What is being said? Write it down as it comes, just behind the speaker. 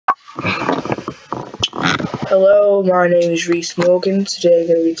Hello, my name is Reese Morgan. Today I'm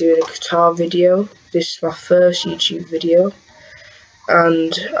going to be doing a guitar video. This is my first YouTube video,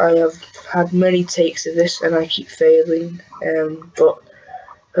 and I have had many takes of this and I keep failing, but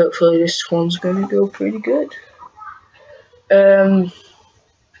hopefully this one's going to go pretty good. The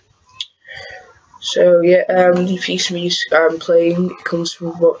piece of music I'm playing comes from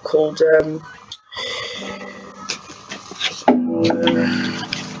a book called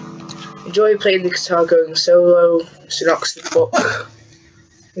Enjoy Playing the Guitar Going Solo. It's an Oxford book, as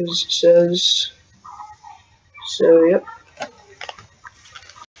it says. So, yep.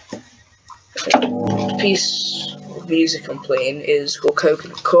 The piece of music I'm playing is called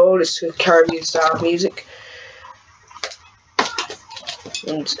Coconut Chord. It's Caribbean style music,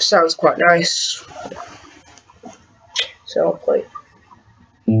 and it sounds quite nice. So I'll play it.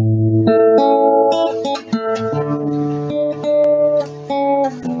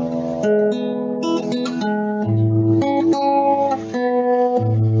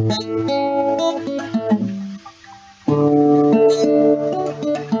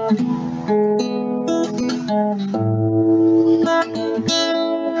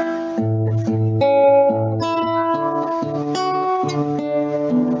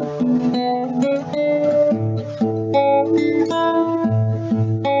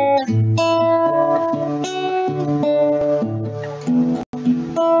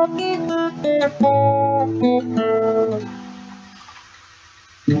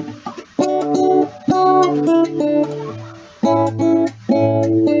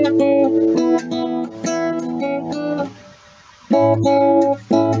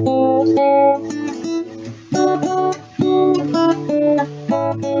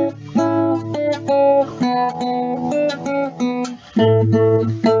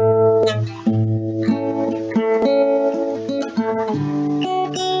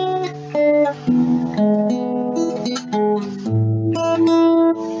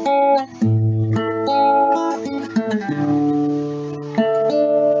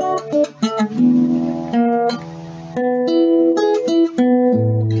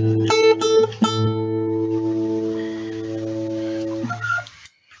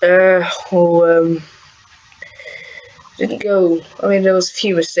 Didn't go. I mean, there was a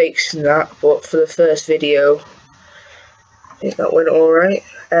few mistakes in that, but for the first video, I think that went alright.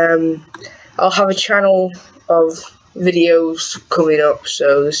 I'll have a channel of videos coming up,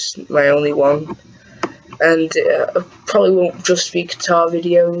 so this is my only one. And probably won't just be guitar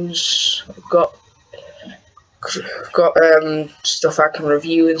videos. I've got stuff I can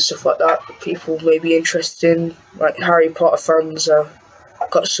review and stuff like that people may be interested in, like Harry Potter fans. I've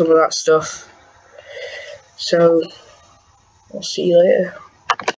got some of that stuff. So I'll see you later.